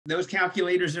Those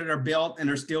calculators that are built and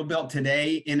are still built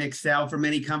today in Excel for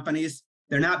many companies,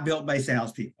 they're not built by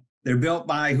salespeople. They're built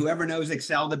by whoever knows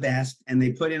Excel the best, and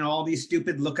they put in all these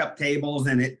stupid lookup tables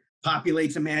and it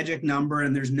populates a magic number,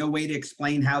 and there's no way to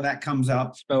explain how that comes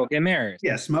up. Smoke and mirrors.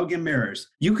 Yeah, smoke and mirrors.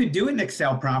 You could do it in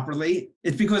Excel properly.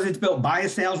 It's because it's built by a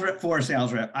sales rep for a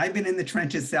sales rep. I've been in the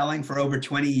trenches selling for over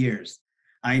 20 years.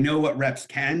 I know what reps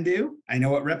can do. I know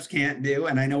what reps can't do.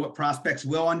 And I know what prospects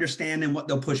will understand and what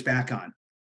they'll push back on.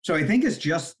 So I think it's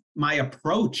just my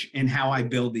approach in how I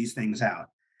build these things out.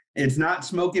 It's not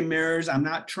smoke and mirrors. I'm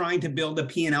not trying to build a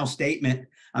P&L statement.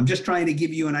 I'm just trying to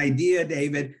give you an idea,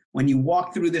 David, when you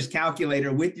walk through this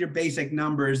calculator with your basic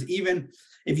numbers, even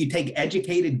if you take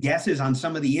educated guesses on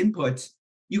some of the inputs,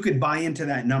 you could buy into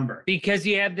that number. Because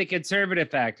you have the conservative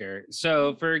factor.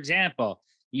 So for example,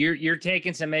 you're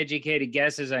taking some educated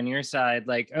guesses on your side,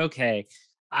 like, okay,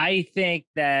 I think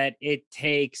that it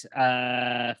takes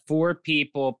 4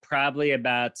 people probably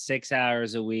about 6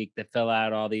 hours a week to fill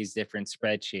out all these different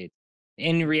spreadsheets.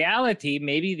 In reality,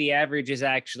 maybe the average is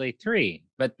actually 3,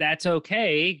 but that's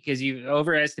okay because you've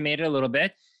overestimated a little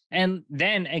bit. And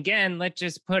then again, let's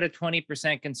just put a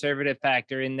 20% conservative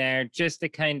factor in there just to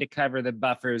kind of cover the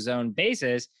buffer zone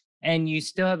basis. And you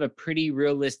still have a pretty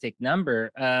realistic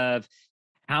number of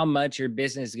how much your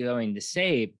business is going to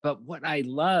save. But what I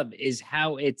love is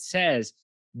how it says,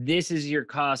 this is your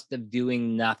cost of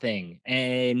doing nothing,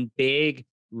 and big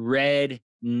red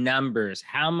numbers,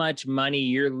 how much money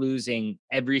you're losing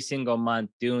every single month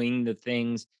doing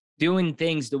things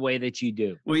the way that you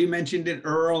do. Well, you mentioned it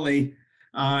early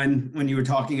on when you were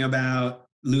talking about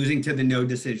losing to the no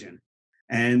decision.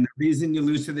 And the reason you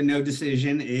lose to the no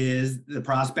decision is the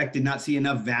prospect did not see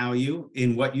enough value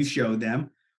in what you showed them,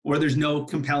 or there's no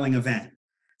compelling event.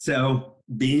 So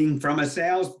being from a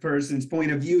salesperson's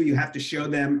point of view, you have to show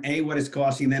them A, what it's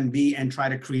costing them, B, and try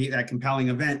to create that compelling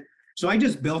event. So I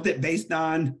just built it based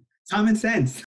on common sense.